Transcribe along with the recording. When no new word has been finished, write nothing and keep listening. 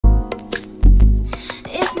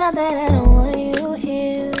not that I don't want you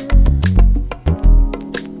here.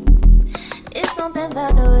 It's something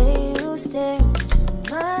about the way you stare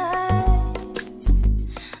into my eyes.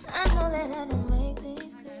 I know that I don't make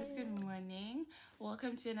things clear. Hi guys, good morning.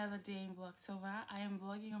 Welcome to another day in vlogtober. I am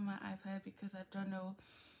vlogging on my iPad because I don't know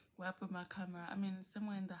where I put my camera. I mean,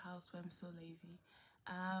 somewhere in the house where I'm so lazy.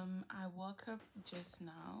 I woke up just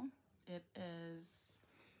now. It is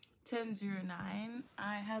 10:09.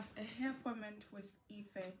 I have a hair appointment with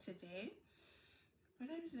Ife today. What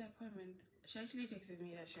time is the appointment? She actually texted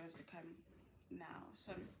me that she wants to come now,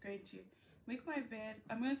 so I'm just going to make my bed.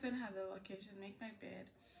 I'm going to send her the location, make my bed,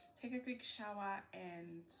 take a quick shower,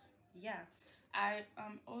 and yeah. I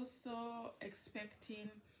am also expecting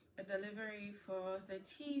a delivery for the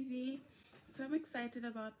TV, so I'm excited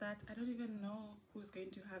about that. I don't even know who's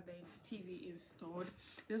going to have the TV installed.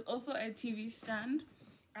 There's also a TV stand.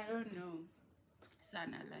 I don't know,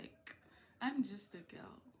 Sana, like, I'm just a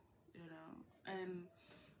girl, you know, and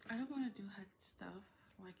I don't want to do hard stuff.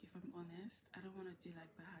 Like, if I'm honest, I don't want to do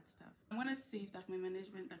like the hard stuff. I want to see if like my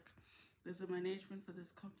management, like there's a management for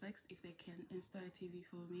this complex, if they can install a TV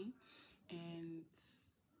for me. And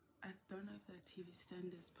I don't know if the TV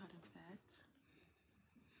stand is part of that.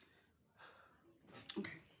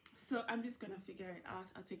 Okay, so I'm just gonna figure it out.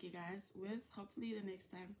 I'll take you guys with. Hopefully the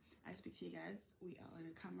next time I speak to you guys, we are on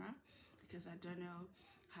a camera, because I don't know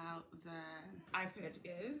how the iPad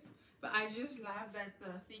is. But I just love that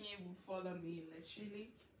the thingy will follow me,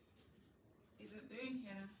 literally. Is it doing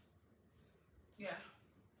here? Yeah.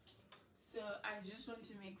 So I just want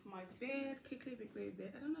to make my bed, quickly make my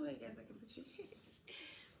bed. I don't know where, guys, I can put you.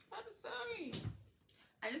 I'm sorry.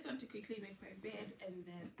 I just want to quickly make my bed, and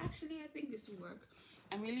then actually I think this will work.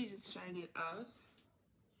 I'm really just trying it out,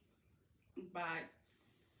 but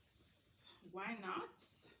why not?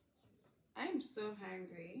 I'm so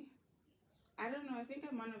hungry. I don't know, I think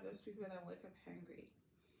I'm one of those people that wake up hungry.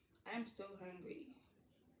 I'm so hungry.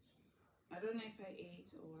 I don't know if I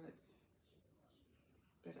ate or what,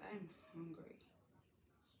 but I'm hungry.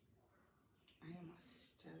 I am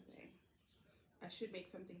starving. I should make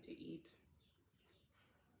something to eat.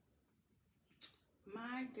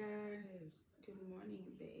 My goodness. Good morning,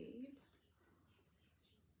 babe.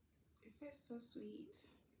 It feels so sweet.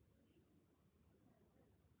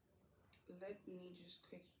 Let me just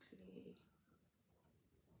quickly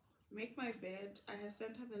make my bed. I have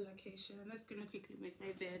sent her the location. I'm just gonna quickly make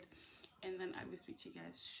my bed, and then I will speak to you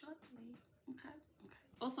guys shortly. Okay.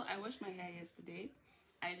 Also, I washed my hair yesterday.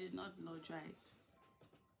 I did not blow dry it.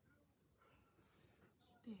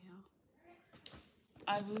 The hell.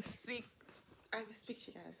 I will speak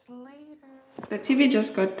to you guys later. The TV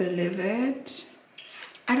just got delivered.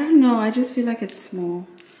 I don't know, I just feel like it's small.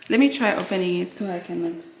 Let me try opening it so I can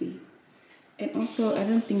like see. And also, I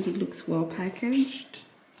don't think it looks well packaged.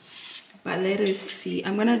 But let us see.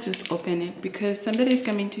 I'm gonna just open it because somebody is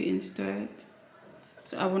coming to install it.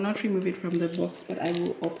 So I will not remove it from the box, but I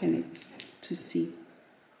will open it to see.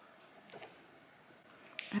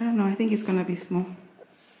 I don't know, I think it's gonna be small.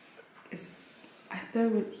 I thought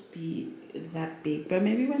it would be that big, but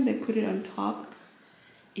maybe when they put it on top,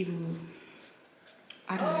 it will.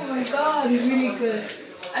 I don't know. Oh my god, it's really good.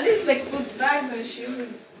 At least like good bags and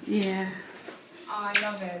shoes. Yeah. Oh, I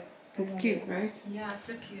love it. It's cute, right? Yeah,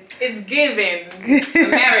 so cute. It's giving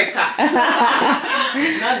America,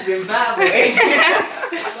 not Zimbabwe.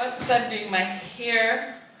 I'm about to start doing my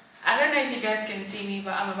hair. I don't know if you guys can see me,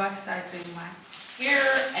 but I'm about to start doing my hair,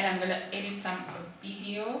 and I'm gonna edit some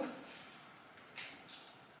video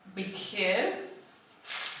because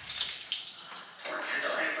poor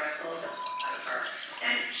Kendall, I wrestled out of her,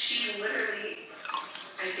 and she literally,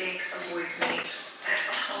 I think, avoids me at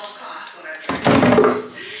all costs when I'm trying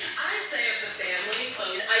to. I'd say of the family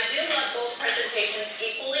clothes, I do love both presentations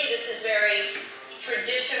equally. This is very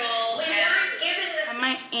traditional. We weren't given this. Hi,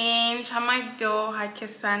 my Ange. Hi, my doll. Hi,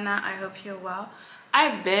 Kisana. I hope you're well.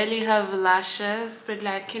 I barely have lashes, but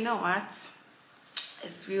like, you know what?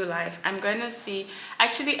 It's real life. I'm gonna see.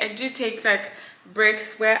 Actually, I do take like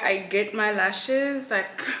breaks where I get my lashes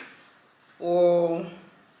like for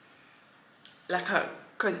like a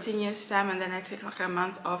continuous time, and then I take like a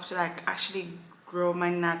month off to like actually grow my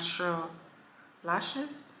natural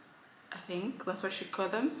lashes. I think that's what you call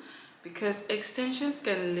them, because extensions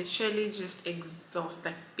can literally just exhaust,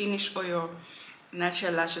 like finish all your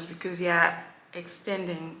natural lashes, because yeah,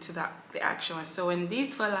 extending to the actual one. So when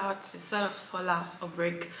these fall out, they sort of fall out or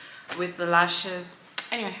break with the lashes.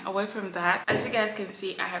 Anyway, away from that, as you guys can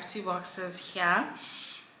see, I have two boxes here.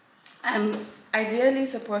 I'm ideally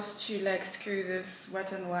supposed to like screw this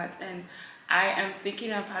what and what, and I am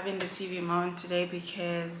thinking of having the TV mount today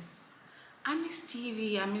because I miss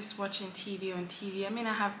TV. I miss watching TV on TV. I mean,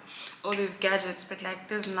 I have all these gadgets, but like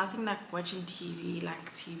there's nothing like watching TV,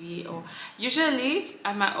 like TV. Or usually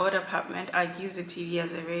at my old apartment, I use the TV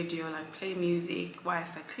as a radio, like play music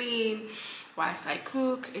whilst I clean, whilst I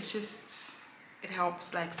cook. It's just, it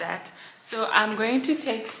helps like that. So I'm going to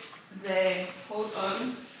take the, hold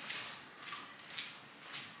on,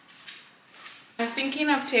 I'm thinking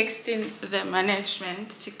of texting the management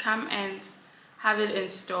to come and have it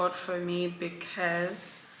installed for me,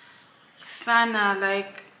 because Sana,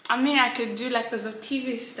 like, I mean, I could do like, there's a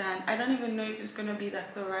TV stand. I don't even know if it's gonna be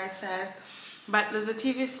like the right size, but there's a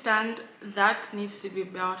TV stand that needs to be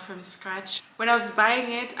built from scratch. When I was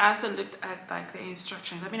buying it, I also looked at like the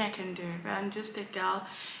instructions. I mean, I can do it, but I'm just a girl,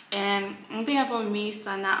 and one thing about me,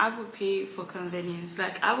 Sana, I would pay for convenience.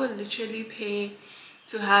 Like, I would literally pay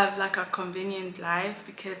to have like a convenient life,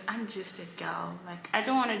 because I'm just a girl. Like, I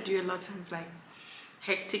don't want to do a lot of like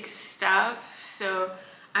hectic stuff. So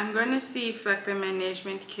I'm gonna see if like the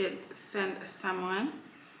management could send someone,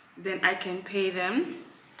 then I can pay them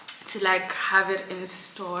to like have it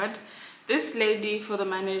installed. This lady for the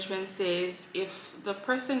management says if the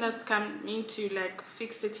person that's coming to like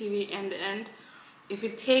fix the TV end, if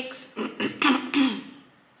it takes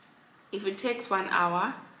if it takes 1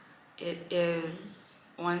 hour, it is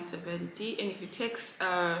 170, and if it takes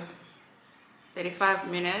 35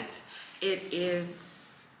 minutes, it is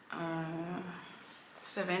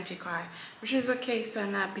 70 kwai, which is okay,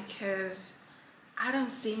 Sana, because I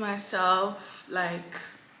don't see myself like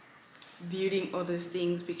building all those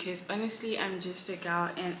things, because honestly I'm just a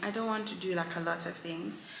girl and I don't want to do like a lot of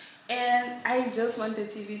things, and I just want the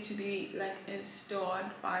TV to be like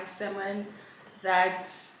installed by someone that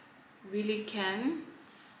really can,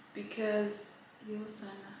 because you,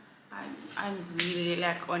 Sana, I'm really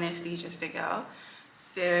like honestly just a girl.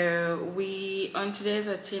 So we, on today's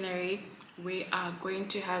itinerary, we are going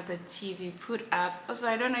to have the TV put up. Also,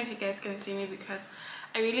 I don't know if you guys can see me because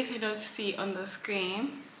I really cannot see on the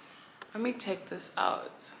screen. Let me take this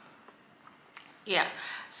out. Yeah,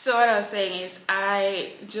 so what I was saying is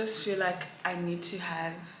I just feel like I need to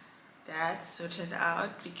have that sorted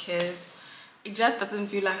out, because it just doesn't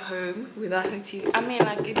feel like home without a TV. I mean,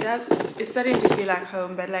 like, it does, it's starting to feel like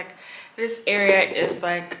home, but like this area is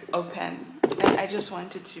like open, and I just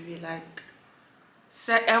want it to be like,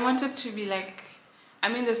 so I want it to be like, I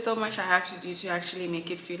mean, there's so much I have to do to actually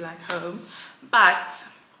make it feel like home, but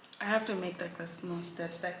I have to make like the small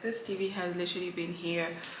steps. Like, this TV has literally been here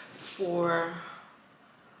for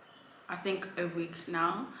I think a week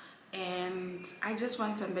now, and I just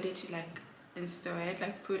want somebody to like install it,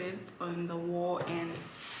 like put it on the wall, and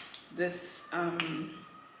this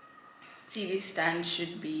TV stand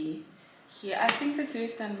should be here. I think the TV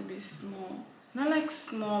stand will be small, not like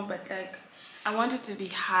small, but like I want it to be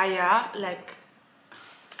higher. Like,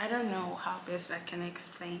 I don't know how best I can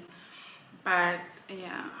explain, but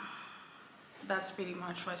yeah, that's pretty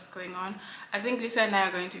much what's going on. I think Lisa and I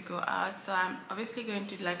are going to go out, so I'm obviously going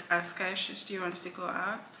to like ask her if she still wants to go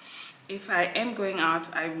out. If I am going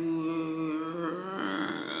out, I will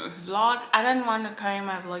vlog. I don't want to carry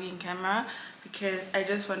my vlogging camera because I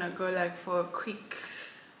just want to go like for a quick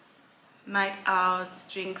night out,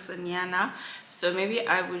 drinks and yana. So maybe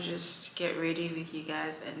I will just get ready with you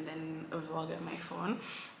guys and then vlog on my phone.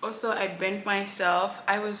 Also, I bent myself.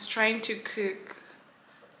 I was trying to cook.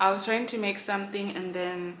 I was trying to make something, and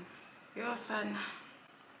then your son,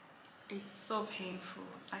 it's so painful.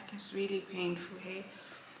 Like, it's really painful, hey?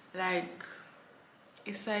 Like,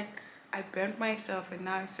 it's like I burnt myself and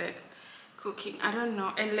now it's like cooking. I don't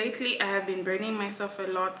know. And lately I have been burning myself a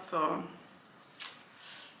lot, so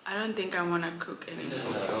I don't think I want to cook anymore.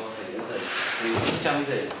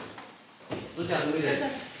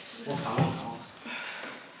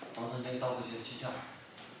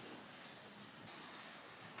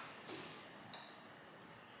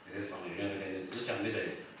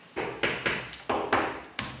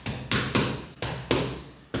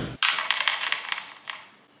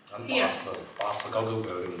 Here.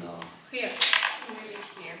 Here. Maybe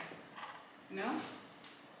here. No?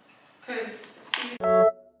 Because...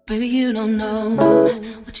 Baby, you don't know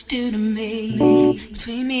what you do to me.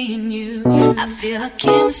 Between me and you, I feel a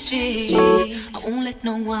chemistry. I won't let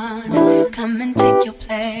no one come and take your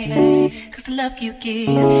place. Cause the love you give,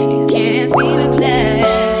 it can't be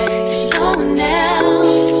replaced. So no one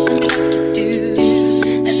else, let me like you do.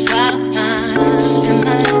 That's why I don't mind. Spend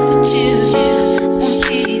my life with you. I wanna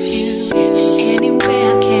please you any way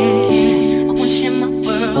I can. I wanna share my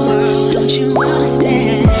world. Don't you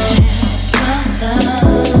understand? Your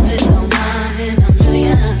love is a one in a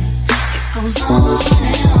million. It goes on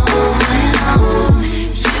and on and on.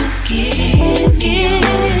 You give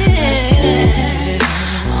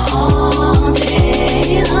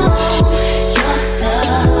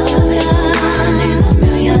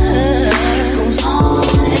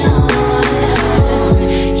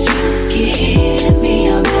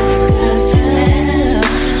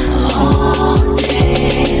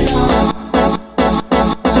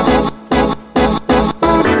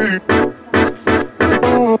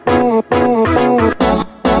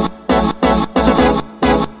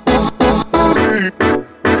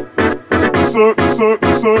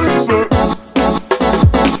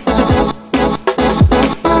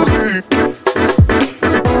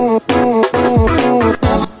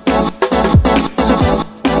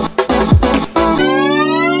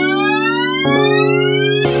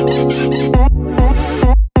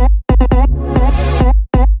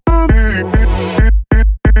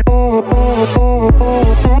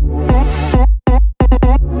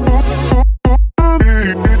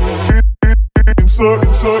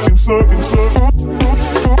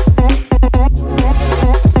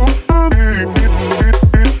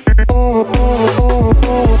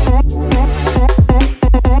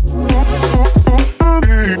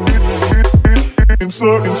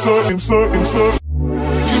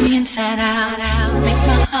Turn me inside out, make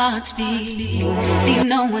my heart beat. Leave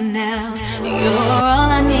no one else, you're all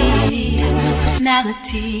I need.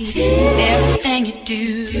 Personality, everything you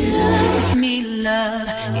do, it's me love,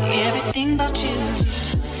 everything about you.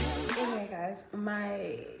 Anyway guys,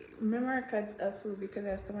 my memory cards are full because I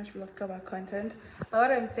have so much vlogtober content. But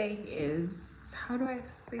what I'm saying is, how do I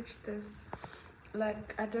switch this?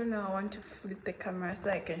 Like, I don't know, I want to flip the camera so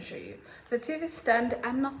I can show you. The TV stand,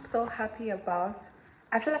 I'm not so happy about.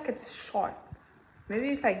 I feel like it's short. Maybe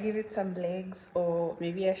if I give it some legs, or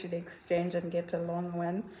maybe I should exchange and get a long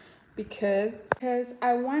one, because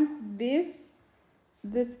I want this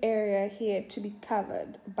area here to be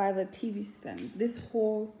covered by the TV stand. This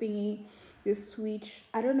whole thingy, this switch.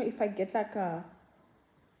 I don't know if I get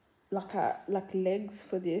like legs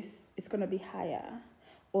for this, it's gonna be higher.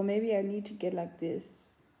 Or maybe I need to get like this,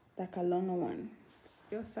 like a longer one.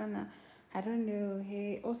 Your sana, I don't know.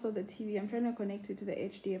 Hey, also the TV, I'm trying to connect it to the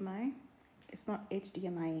HDMI. It's not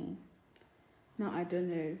HDMI. No, I don't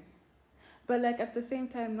know. But like at the same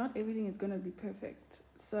time, not everything is gonna be perfect.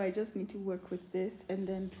 So I just need to work with this, and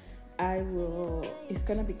then it's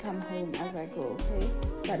gonna become home as I go, okay?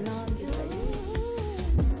 But now I'm just like